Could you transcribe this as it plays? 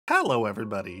Hello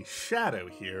everybody, Shadow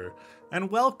here, and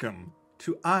welcome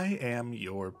to I Am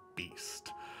Your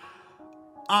Beast.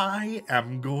 I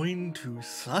am going to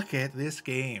suck at this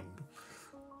game.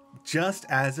 Just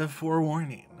as a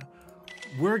forewarning,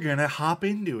 we're gonna hop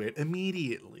into it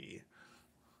immediately.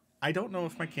 I don't know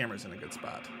if my camera's in a good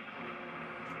spot.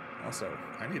 Also,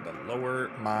 I need to lower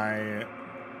my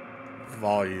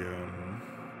volume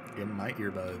in my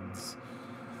earbuds.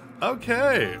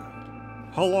 Okay.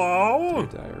 Hello?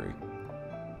 Dear Diary.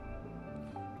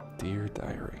 Dear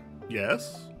Diary.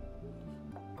 Yes?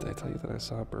 Did I tell you that I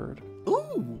saw a bird?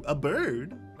 Ooh, a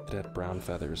bird. It had brown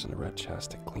feathers and a red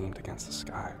chest. It gleamed against the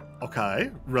sky. Okay,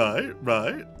 right,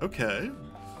 okay.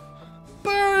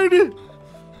 Bird!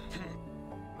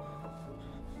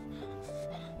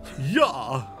 Yeah!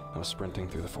 I was sprinting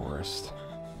through the forest.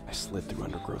 I slid through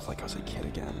undergrowth like I was a kid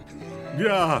again.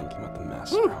 Yeah! Thinking about the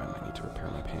mess or how I might need to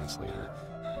repair my pants later.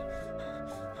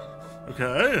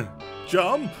 Okay,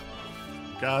 jump.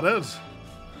 Got it.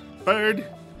 Bird.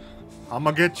 I'ma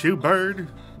get you, bird.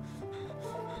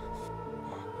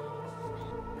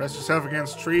 Press yourself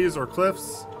against trees or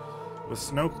cliffs with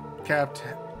snow-capped...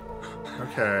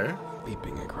 Okay.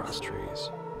 Leaping across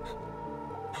trees.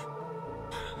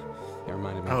 It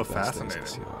reminded me Oh, of the best days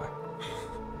fascinating. at COI.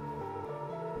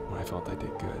 When I felt I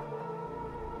did good.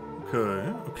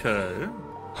 Okay.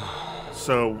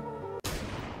 So...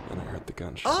 And I heard the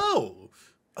gunshot.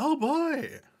 Oh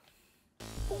boy.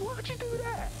 Why'd you do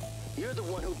that? You're the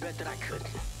one who bet that I couldn't.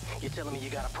 You're telling me you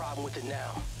got a problem with it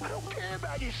now. I don't care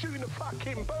about you shooting a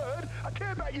fucking bird. I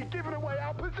care about you giving away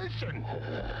our position.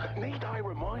 Need I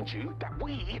remind you that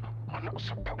we are not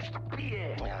supposed to be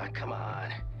here? Ah, come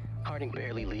on. Harding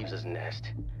barely leaves his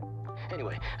nest.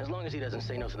 Anyway, as long as he doesn't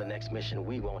say no to the next mission,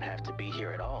 we won't have to be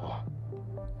here at all.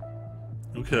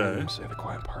 Okay. Say the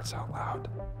quiet parts out loud.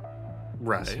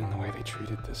 Right. Seeing the way they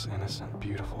treated this innocent,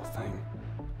 beautiful thing.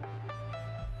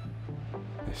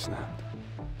 They snapped.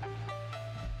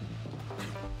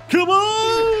 Come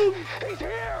on! He's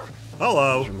here! I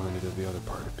Hello. was reminded of the other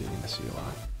part of being in the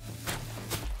COI.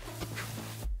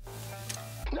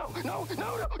 No!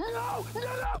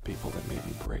 The people that made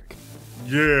me break.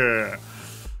 Yeah.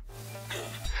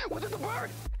 Was it the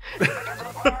bird?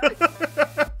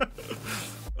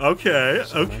 Okay.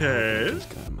 So when I held this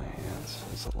gun in my hands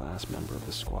as the last member of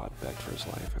the squad begged for his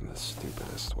life in the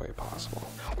stupidest way possible.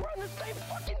 We're on the same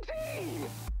fucking team!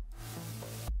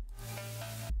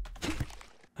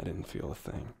 I didn't feel a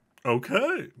thing.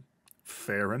 Okay.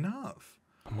 Fair enough.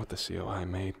 I'm what the COI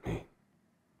made me,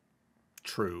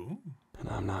 True. and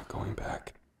I'm not going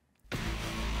back.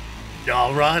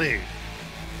 Alrighty.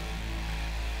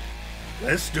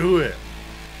 Let's do it.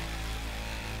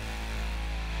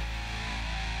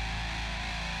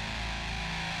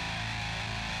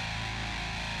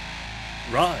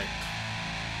 Right.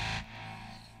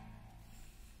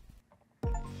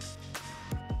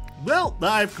 Well,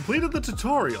 I've completed the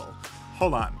tutorial.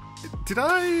 Hold on. Did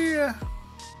I...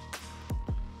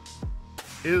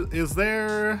 Is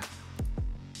there...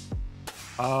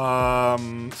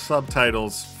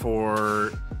 subtitles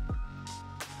for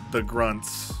the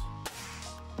grunts?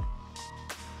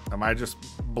 Am I just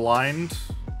blind?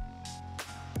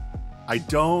 I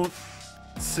don't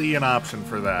see an option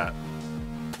for that.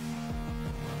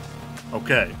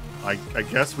 Okay, I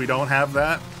guess we don't have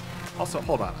that. Also,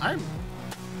 hold on. I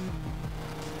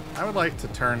would like to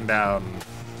turn down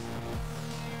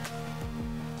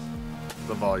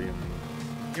the volume.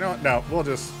 You know what? No,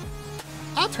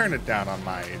 I'll turn it down on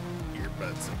my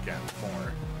earbuds again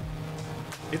more.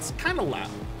 It's kind of loud.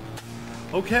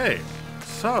 Okay,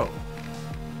 so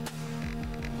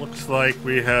looks like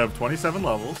we have 27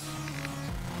 levels.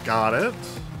 Got it.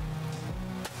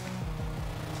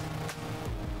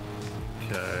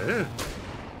 Okay.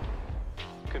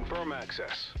 Confirm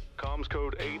access. Comms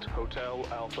code 8, Hotel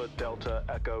Alpha Delta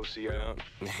Echo Sierra.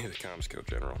 The comms code,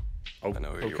 General. Oh, I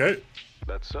know who you okay.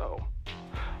 That's so.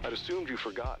 I'd assumed you'd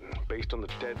forgotten, based on the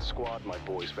dead squad my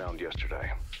boys found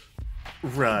yesterday.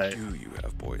 Right. Do you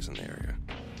have boys in the area?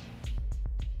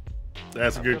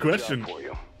 That's a I've good got a job question. for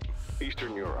you.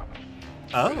 Eastern Europe.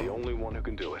 Oh. You're the only one who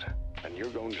can do it, and you're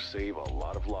going to save a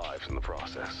lot of lives in the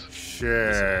process.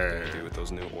 Sure. Do with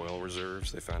those new oil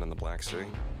reserves they found in the Black Sea?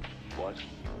 What?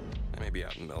 I may be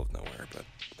out in the middle of nowhere, but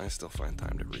I still find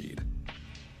time to read.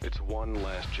 It's one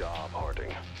last job,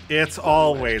 Harding. It's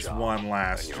always job, one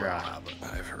last and you're out.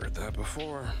 job. I've heard that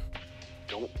before.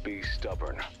 Don't be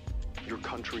stubborn. Your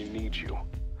country needs you.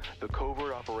 The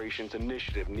Covert Operations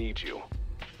Initiative needs you.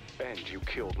 And you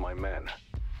killed my men.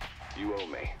 You owe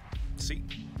me. See,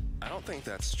 I don't think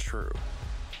that's true.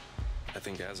 I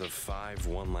think as of 5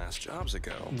 one last jobs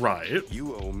ago, Right.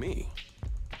 you owe me.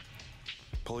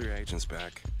 Pull your agents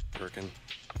back, Birkin.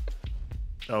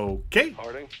 Okay.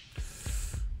 Harding?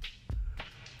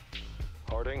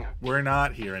 Harding? We're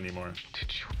not here anymore.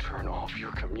 Did you turn off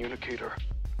your communicator?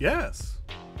 Yes.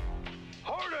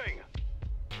 Harding!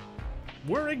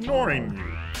 We're ignoring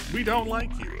you. We don't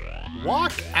like you.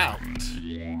 Walk out.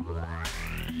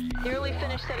 Nearly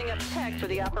finished setting up tech for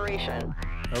the operation.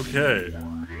 Okay.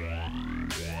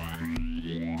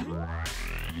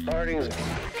 Harding's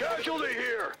Casualty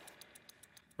here!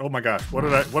 Oh my gosh. What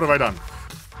have I done?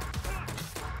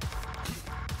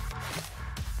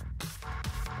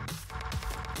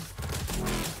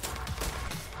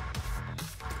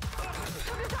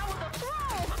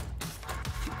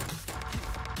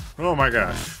 Oh my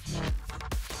gosh.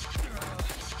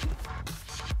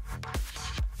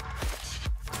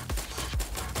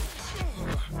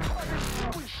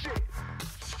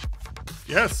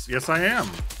 Yes, yes I am.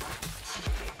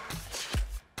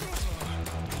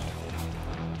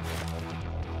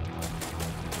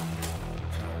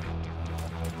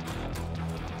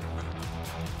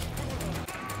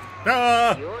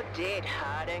 Ah! You're dead,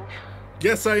 Harding.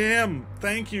 Yes I am.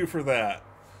 Thank you for that.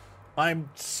 I'm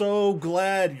so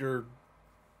glad you're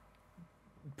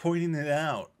pointing it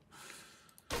out.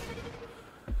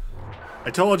 I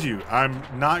told you, I'm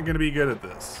not going to be good at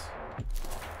this.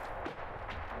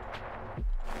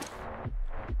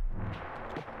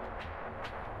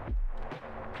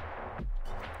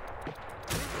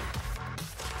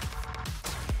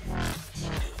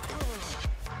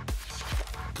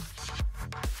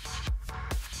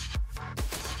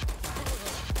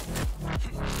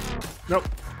 Nope.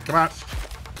 Come on.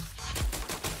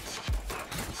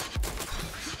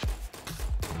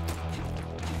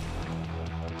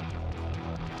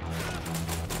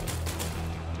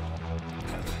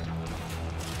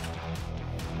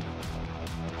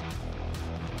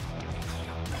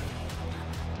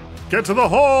 Get to the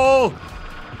hole!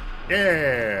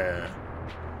 Yeah.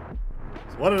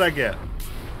 So what did I get?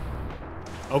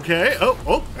 Okay.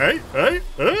 Oh, hey.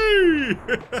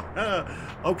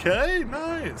 Okay,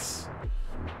 nice.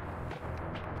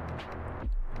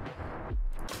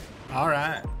 All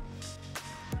right.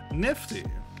 Nifty.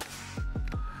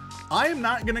 I am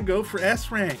not going to go for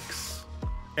S ranks.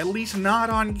 At least not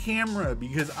on camera,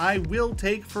 because I will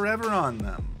take forever on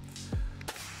them.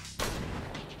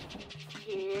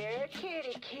 Here,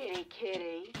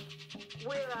 kitty.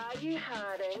 Where are you,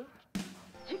 Harding?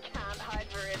 You can't hide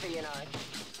forever, you know.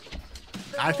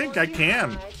 I think I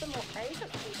can.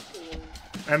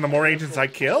 And the more agents I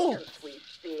kill?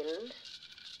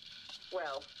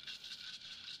 Well,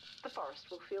 the forest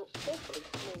will feel awfully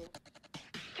small.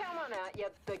 Come on out, you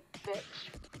big bitch.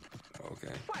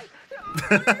 Okay. Wait.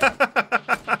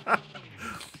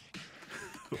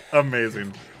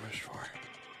 Amazing. What do you wish for?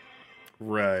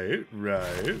 Right.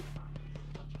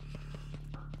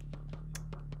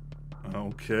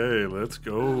 Okay, let's Let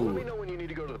me go. know when you need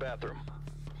to go to the bathroom.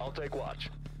 I'll take watch.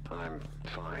 I'm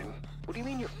fine. What do you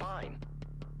mean you're fine?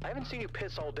 I haven't seen you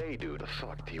piss all day, dude. The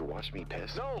fuck, do you watch me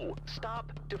piss? No!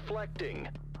 Stop deflecting!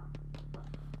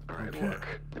 Alright, Okay. look.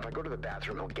 If I go to the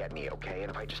bathroom, he'll get me, okay?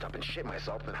 And if I just up and shit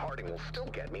myself, then Harding will still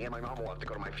get me, and my mom will have to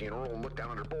go to my funeral and look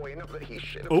down on her boy and know that he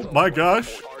shit Oh himself. my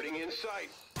gosh. Harding in sight.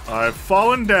 I've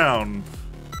fallen down.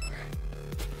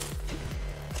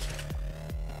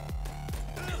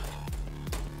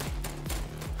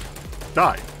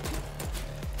 Die.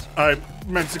 I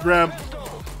meant to grab.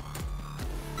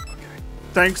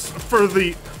 Thanks for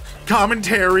the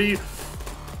commentary,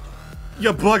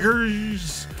 you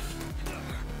buggers.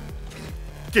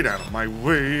 Get out of my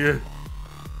way.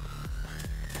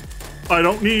 I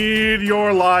don't need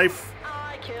your life.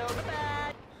 I killed the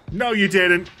bat. No, you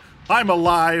didn't. I'm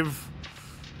alive.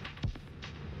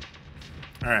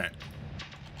 All right.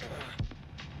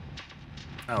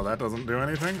 Oh, that doesn't do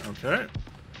anything? Okay.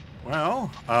 Well,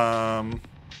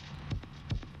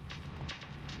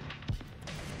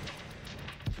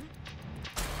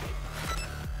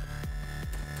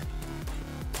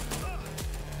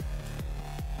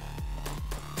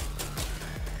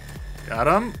 got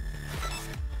him.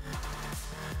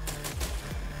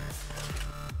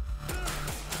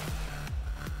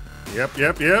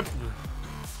 Yep.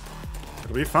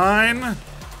 It'll be fine.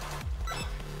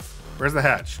 Where's the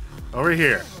hatch? Over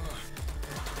here.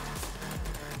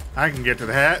 I can get to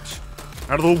the hatch.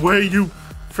 Out of the way, you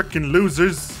frickin'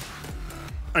 losers.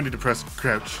 I need to press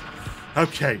crouch.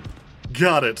 Okay.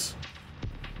 Got it.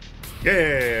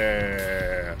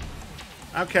 Yeah.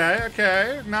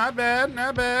 Okay. Not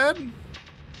bad.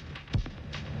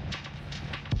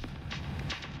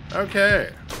 Okay.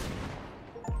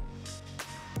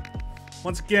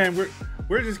 Once again,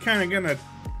 we're just kind of gonna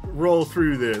roll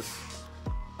through this.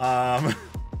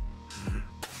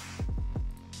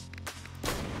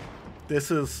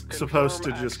 This is supposed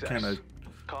to just kind of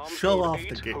show off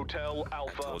the game. Hotel I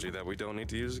Alpha. told you that we don't need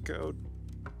to use a code.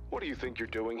 What do you think you're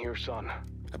doing here, son?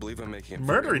 I believe I'm making it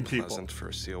Murdering very people. pleasant for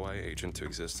a COI agent to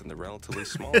exist in the relatively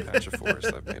small patch of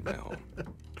forest I've made my home.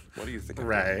 What do you think?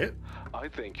 Right. I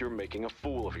think you're making a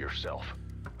fool of yourself.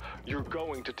 You're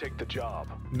going to take the job.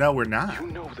 No, we're not. You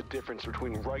know the difference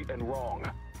between right and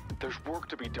wrong. There's work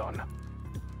to be done.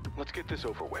 Let's get this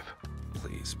over with.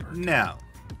 Please, Bert. No.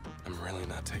 I'm really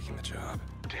not taking the job.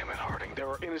 Damn it, Harding. There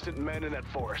are innocent men in that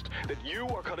forest that you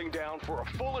are cutting down for a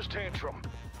foolish tantrum.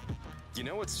 You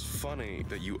know what's funny?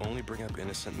 That you only bring up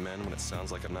innocent men when it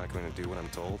sounds like I'm not going to do what I'm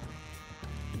told?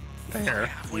 Fair.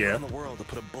 Halfway Yeah. around the world to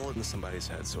put a bullet in somebody's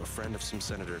head so a friend of some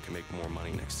senator can make more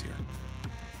money next year.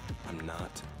 I'm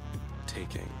not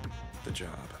taking the job.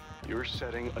 You're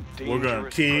setting a dangerous We're gonna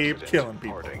keep precedent, killing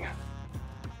people. Harding.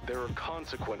 There are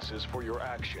consequences for your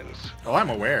actions. Oh, I'm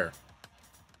aware.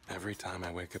 Every time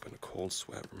I wake up in a cold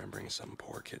sweat remembering some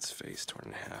poor kid's face torn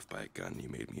in half by a gun you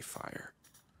made me fire.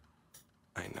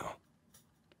 I know.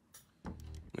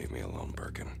 Leave me alone,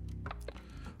 Birkin.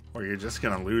 Or you're just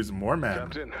gonna lose more men.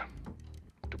 Captain,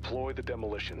 deploy the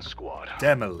demolition squad.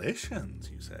 Demolitions,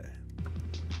 you say?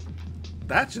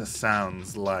 That just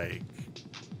sounds like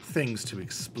things to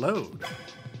explode.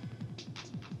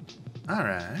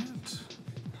 Alright.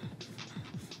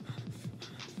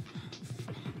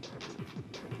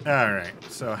 Alright,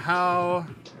 so how...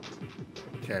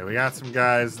 Okay, we got some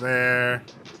guys there.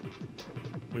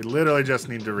 We literally just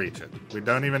need to reach it. We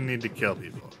don't even need to kill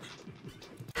people.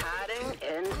 Hiding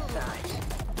in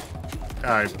sight.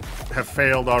 I have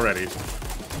failed already.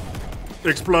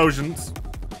 Explosions.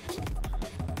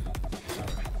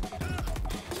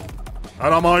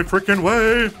 Out of my freaking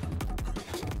way!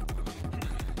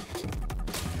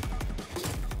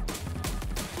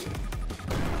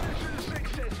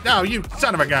 No, you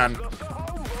son of a gun!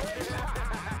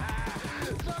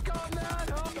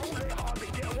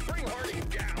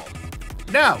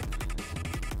 No!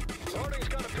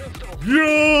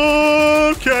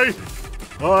 Yeah, okay!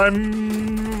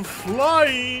 I'm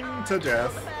flying to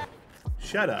death.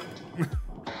 Shut up.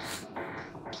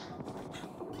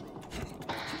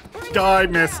 Die,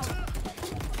 missed.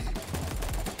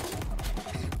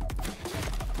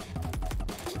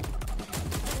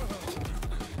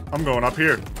 I'm going up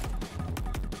here.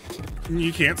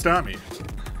 You can't stop me.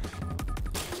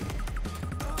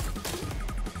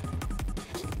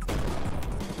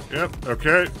 Yep,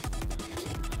 okay.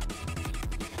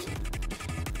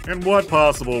 In what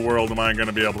possible world am I going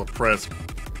to be able to press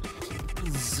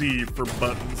Z for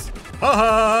buttons? Ha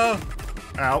ha!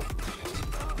 Ow.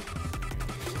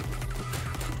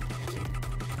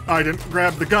 I didn't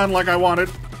grab the gun like I wanted.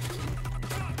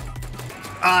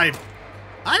 I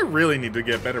really need to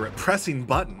get better at pressing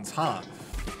buttons, huh?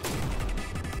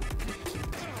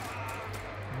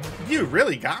 You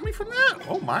really got me from that?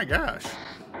 Oh my gosh.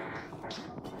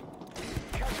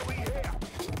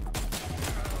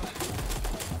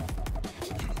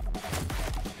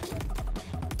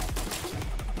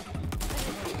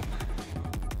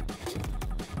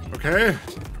 Okay.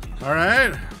 All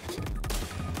right.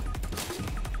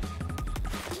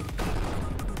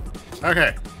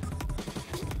 Okay.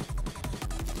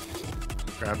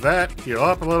 Grab that. Heal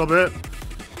up a little bit.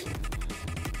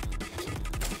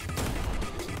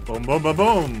 Boom, boom, boom,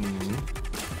 boom.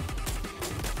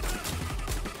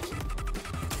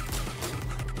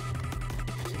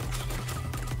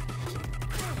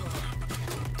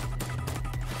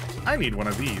 I need one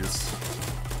of these.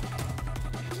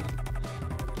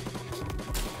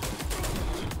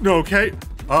 Okay,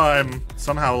 I'm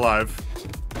somehow alive.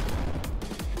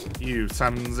 You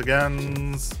sons of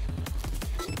guns.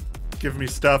 Give me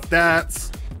stuff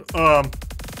that's... I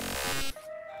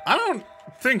don't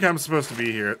think I'm supposed to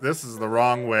be here. This is the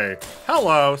wrong way.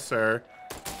 Hello, sir.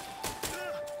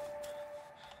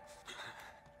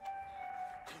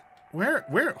 Where,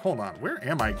 hold on. Where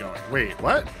am I going? Wait,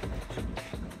 what?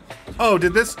 Oh,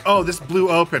 this blew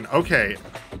open. Okay.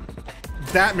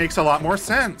 That makes a lot more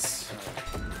sense.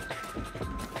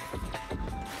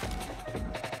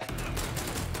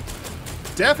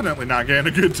 Definitely not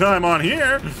getting a good time on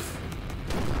here.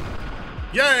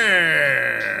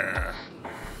 Yeah!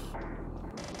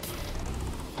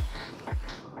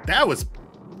 That was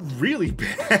really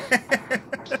bad.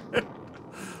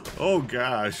 Oh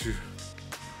gosh.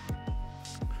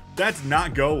 That did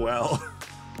not go well.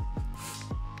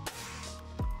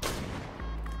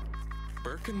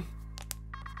 Birkin?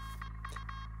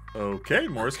 Okay,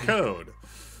 Morse code.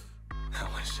 That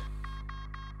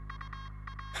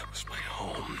was my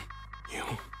home.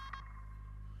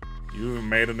 You've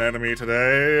made an enemy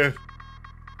today.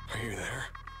 Are you there?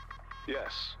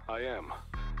 Yes, I am.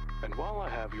 And while I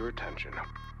have your attention,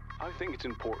 I think it's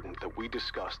important that we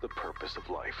discuss the purpose of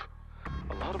life.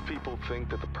 A lot of people think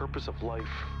that the purpose of life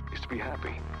is to be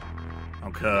happy.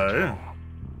 Okay.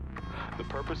 The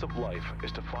purpose of life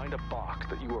is to find a box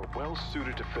that you are well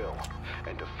suited to fill,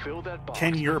 and to fill that box.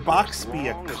 Can your for box as be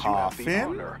a long as you have the coffin?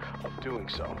 honor of doing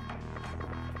so.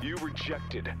 You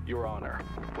rejected your honor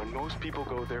when most people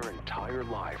go their entire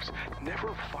lives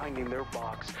never finding their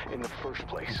box in the first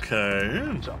place.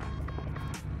 Okay. So,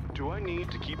 do I need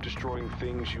to keep destroying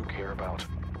things you care about?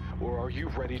 Or are you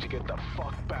ready to get the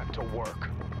fuck back to work?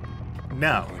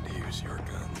 No. I'm going to use your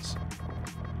guns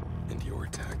and your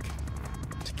tech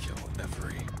to kill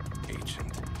every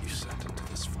agent you sent into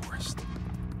this forest.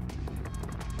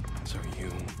 So you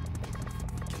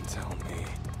can tell me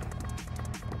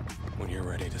when you're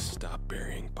ready to stop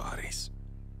burying bodies.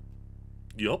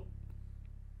 Yup.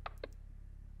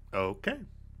 Okay.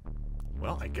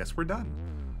 Well, I guess we're done.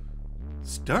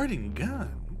 Starting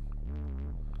gun.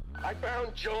 I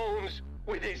found Jones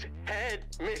with his head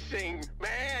missing,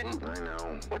 man. I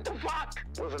know. What the fuck?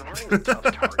 Listen, Harding's a tough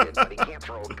target, but he can't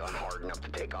throw a gun hard enough to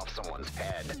take off someone's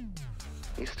head.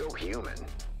 He's still human.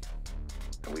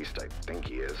 At least I think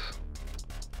he is.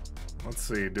 Let's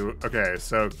see. Okay,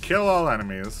 so kill all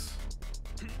enemies.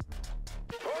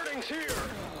 Harding's here.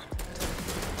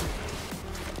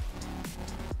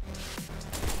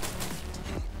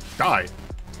 Die.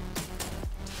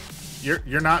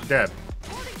 You're not dead.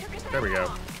 There we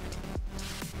go.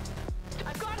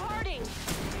 I've got Harding.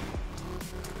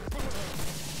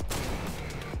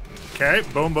 Okay,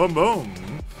 boom, boom, boom.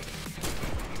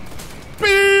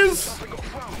 Bees!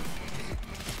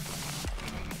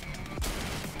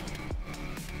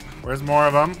 Where's more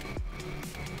of them?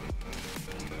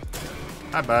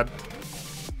 Hi, bud.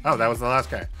 Oh, that was the last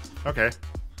guy. Okay.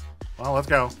 Well, let's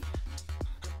go.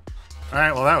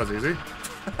 Alright, well, that was easy.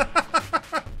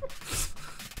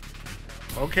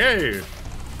 Okay.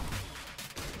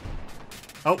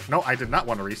 Oh, no, I did not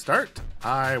want to restart.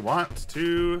 I want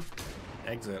to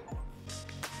exit.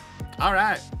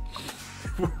 Alright.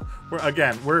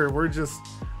 We're just...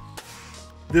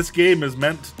 This game is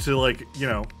meant to, like, you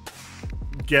know,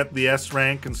 get the S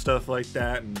rank and stuff like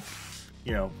that, and,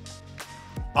 you know,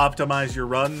 optimize your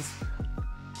runs.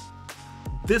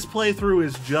 This playthrough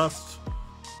is just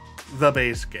the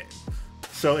base game.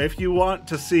 So if you want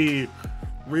to see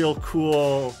real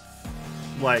cool,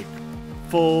 like,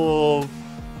 full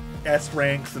S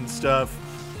ranks and stuff,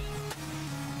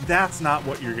 that's not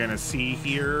what you're gonna see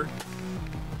here.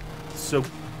 So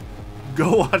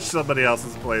go watch somebody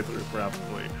else's playthrough,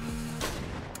 probably.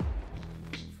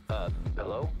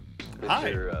 Hello?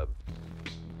 Hi.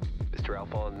 Mr.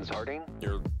 Alphonse Harding?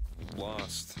 You're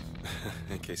lost,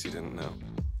 in case you didn't know.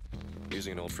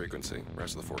 Using an old frequency.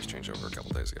 Rest of the force changed over a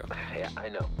couple days ago. Yeah, I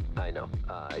know.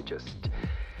 I just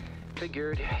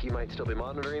figured you might still be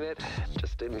monitoring it,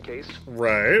 just in case.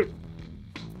 Right.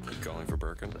 Calling for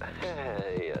Birkin?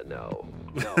 Yeah, no.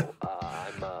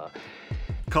 I'm,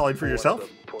 Calling for yourself? one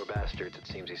of the poor bastards it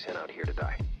seems he sent out here to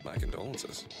die. My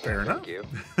condolences. Fair enough. Thank you.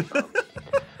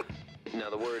 Now,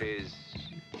 the word is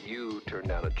you turned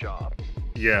down a job.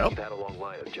 Yep. You've had a long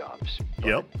line of jobs. but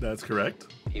Yep, that's correct.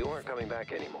 You aren't coming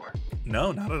back anymore.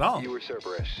 No, not at all. You were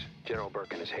Cerberus. General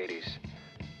Birkin is Hades.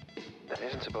 That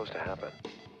isn't supposed to happen.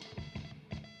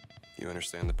 You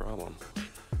understand the problem.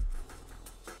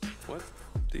 What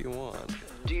do you want?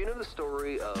 Do you know the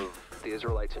story of the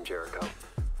Israelites in Jericho?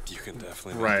 You can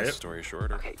definitely make Right. this story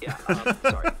shorter. Okay, yeah,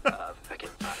 sorry. Okay,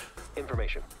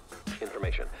 information.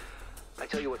 I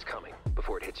tell you what's coming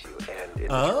before it hits you, and in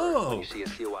return, when you see a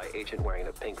COI agent wearing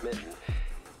a pink mitten,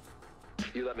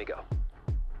 you let me go.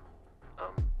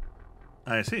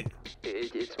 I see.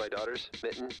 It's my daughter's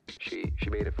mitten. She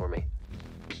made it for me.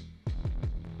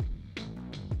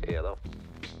 Hey, hello.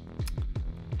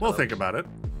 We'll think about it.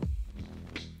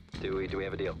 Do we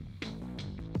have a deal?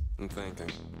 I'm thinking.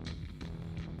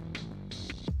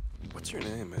 What's your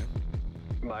name, man?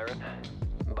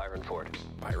 Byron Ford.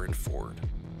 Byron Ford.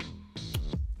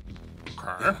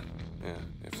 Okay. Yeah,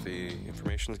 if the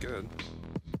information's good,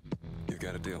 you've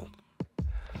got a deal.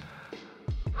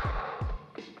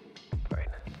 Right.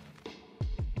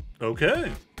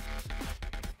 Okay.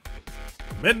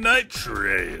 Midnight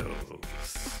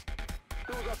Trails.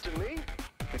 It was up to me.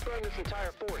 We burned this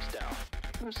entire forest down.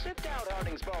 We'll sift out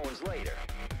Harding's bones later.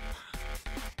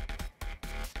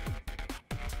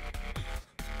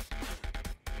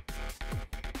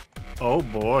 Oh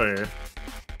boy.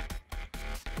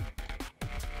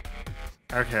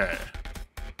 Okay.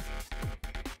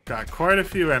 Got quite a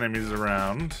few enemies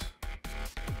around.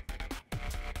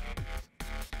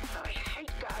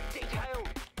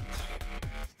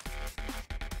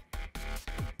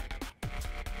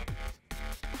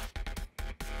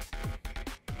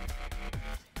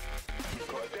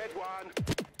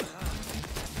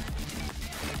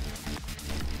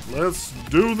 Let's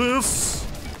do this.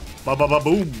 Ba ba ba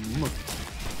boom.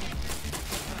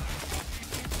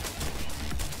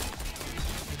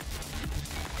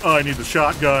 Oh, I need the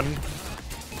shotgun.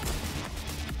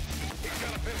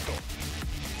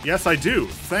 Yes, I do.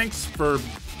 Thanks for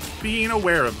being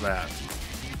aware of that.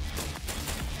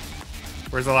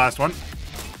 Where's the last one?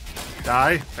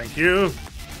 Die. Thank you.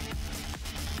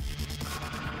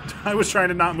 I was trying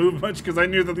to not move much because I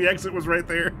knew that the exit was right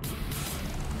there.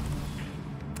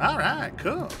 Alright,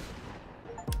 cool.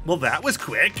 Well, that was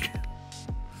quick.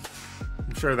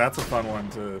 I'm sure that's a fun one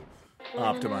to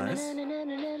optimize.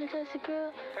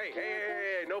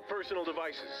 Hey, no personal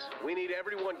devices. We need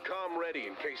everyone comm ready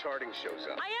in case Harding shows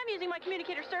up. I am using my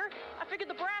communicator, sir. I figured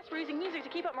the brass were using music to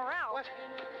keep up morale. What?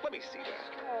 Let me see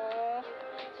that. Aww.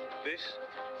 This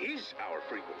is our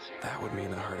frequency. That would mean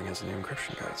that Harding has the new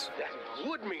encryption codes. That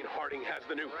would mean Harding has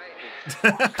the new...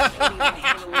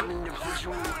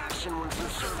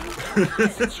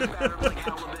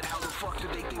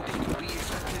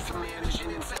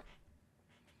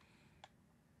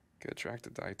 Good track to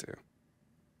die to.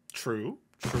 True.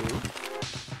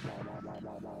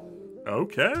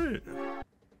 Okay.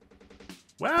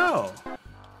 Wow.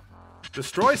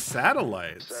 Destroy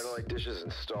satellites. Satellite dishes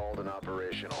installed and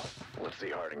operational. Let's see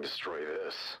Harding destroy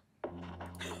this.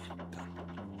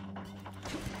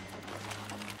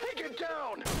 Take it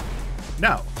down!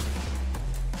 No.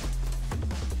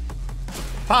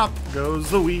 Pop goes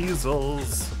the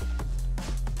weasels.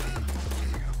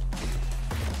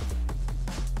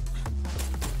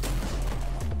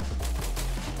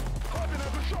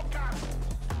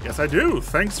 Yes, I do.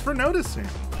 Thanks for noticing.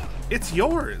 It's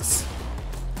yours.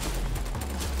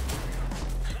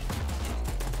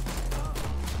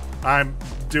 I'm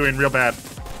doing real bad.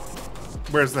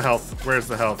 Where's the health? Where's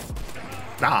the health?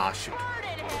 Ah, shoot.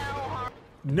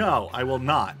 No, I will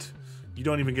not. You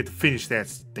don't even get to finish that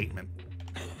statement.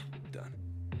 Done.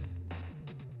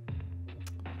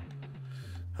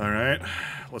 All right,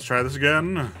 let's try this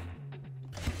again.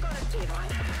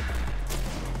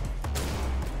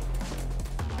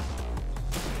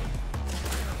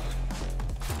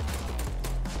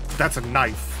 That's a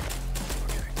knife.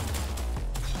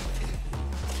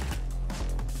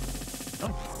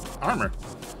 Oh, armor.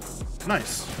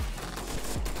 Nice.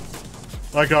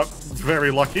 I got very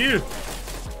lucky.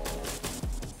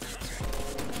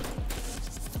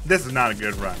 This is not a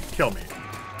good run. Kill me.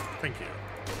 Thank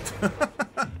you.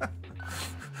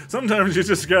 Sometimes you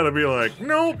just gotta be like,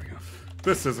 nope,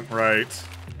 this isn't right.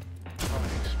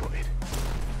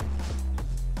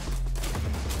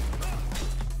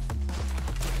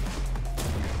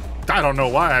 I don't know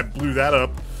why I blew that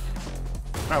up.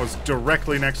 That was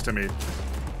directly next to me.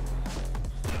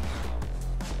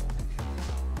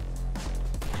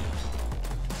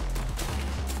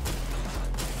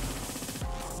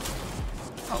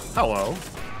 Oh, hello.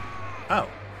 Oh.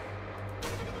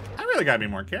 I really gotta be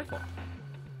more careful.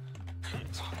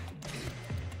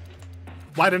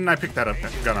 Why didn't I pick that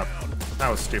gun up? That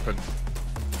was stupid.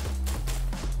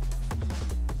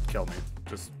 Kill me.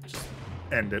 Just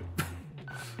end it.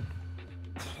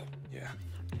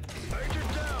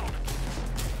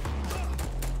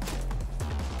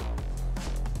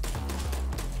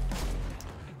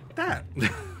 That.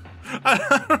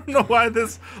 I don't know why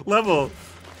this level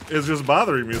is just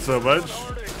bothering me so much.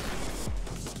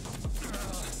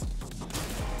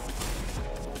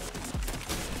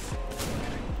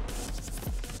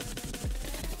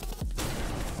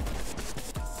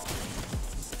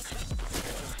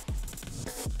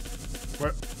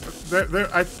 What?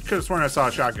 There, I could have sworn I saw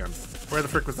a shotgun. Where the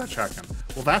frick was that shotgun?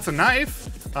 Well, that's a knife.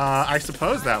 I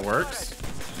suppose that works.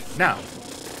 No.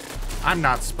 I'm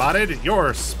not spotted,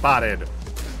 you're spotted.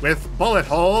 With bullet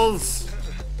holes.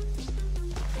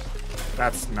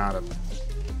 That's not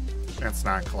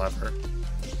clever.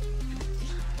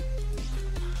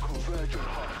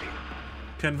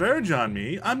 Converge on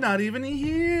me? I'm not even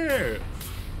here.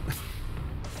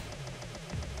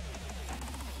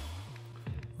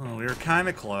 Oh, we were kind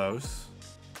of close.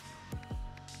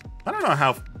 I don't know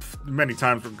how many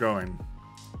times we're going.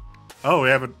 Oh, we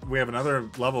have another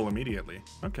level immediately.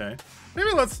 Okay, maybe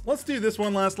let's do this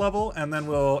one last level and then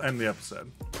we'll end the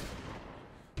episode.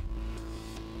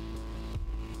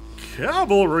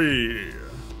 Cavalry.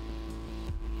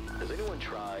 Has anyone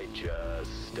tried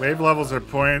just wave levels are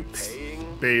points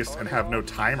based and have no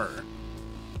timer?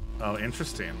 Oh,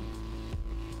 interesting.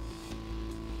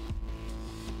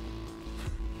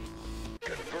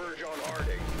 Converge on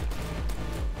Harding.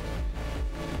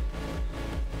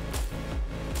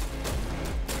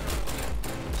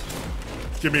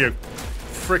 Give me a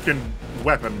frickin'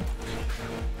 weapon.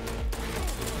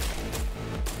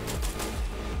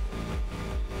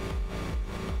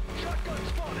 Shotgun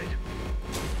spotted.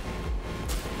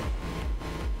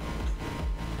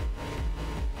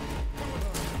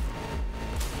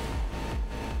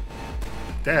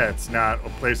 That's not a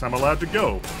place I'm allowed to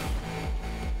go.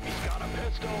 He's got a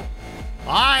pistol.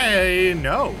 I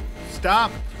know.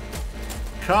 Stop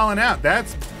calling out.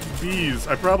 That's bees.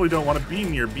 I probably don't want to be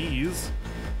near bees.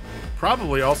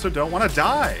 Probably also don't want to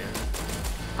die.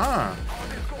 Huh.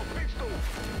 Target's got a pistol.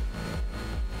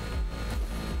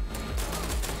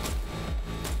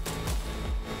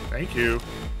 Thank you.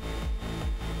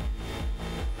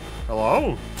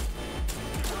 Hello?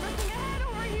 Something ahead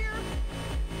over here.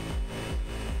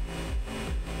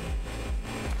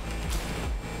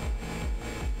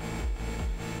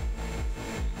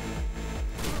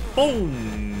 Boom.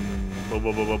 Boom,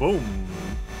 boom, boom, boom, boom.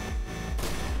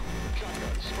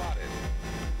 Shotgun spotted.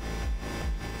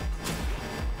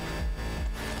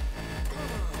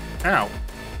 Ow.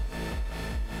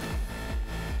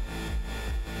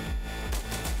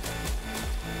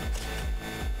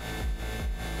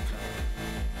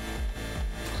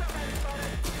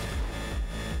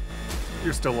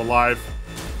 You're still alive.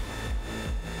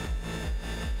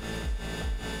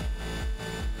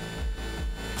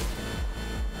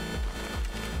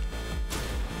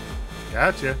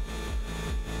 Gotcha.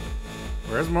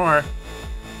 Where's more?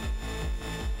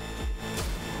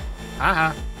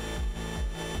 Haha.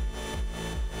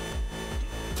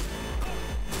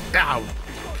 Ow!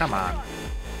 Come on.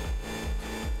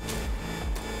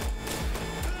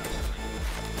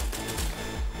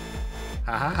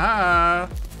 Ha ha ha!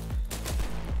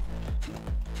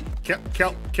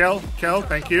 Kill,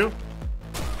 thank you.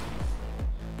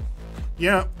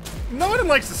 Yeah, no one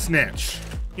likes to snitch.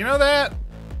 You know that?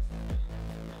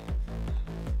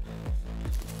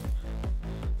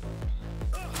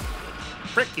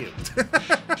 Frick you.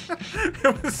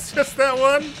 It was just that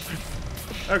one?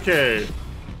 Okay.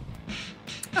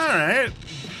 Alright.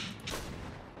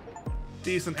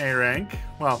 Decent A rank.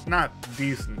 Well, not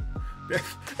decent. It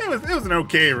was an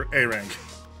okay A rank.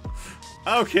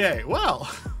 Okay,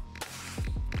 well.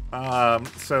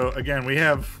 So again, we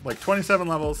have like 27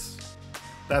 levels.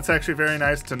 That's actually very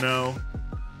nice to know.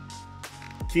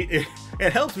 It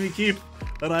helps me keep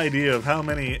an idea of how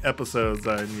many episodes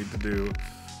I need to do.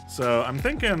 So I'm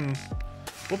thinking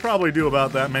we'll probably do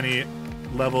about that many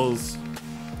levels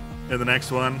in the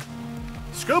next one.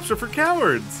 Scopes are for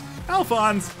cowards.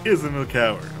 Alphonse isn't a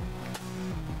coward.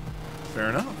 Fair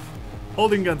enough.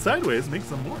 Holding gun sideways makes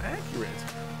them more accurate.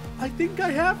 I think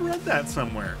I have read that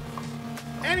somewhere.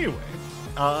 Anyway,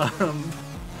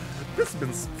 this has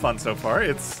been fun so far.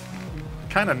 It's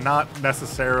kind of not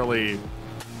necessarily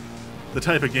the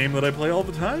type of game that I play all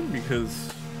the time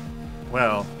because,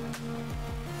 well,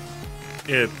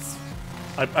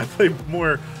 I play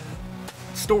more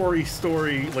story,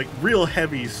 like real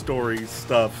heavy story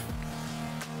stuff.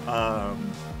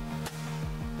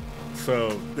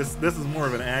 So this is more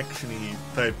of an action-y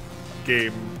type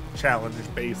game,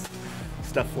 challenge-based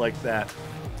stuff like that.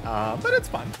 But it's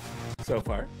fun so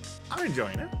far. I'm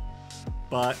enjoying it.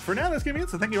 But for now, that's going to be it.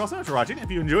 So thank you all so much for watching.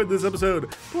 If you enjoyed this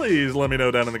episode, please let me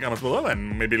know down in the comments below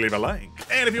and maybe leave a like.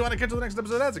 And if you want to catch the next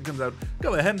episode as it comes out,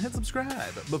 go ahead and hit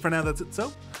subscribe. But for now, that's it.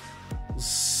 So,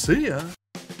 see ya.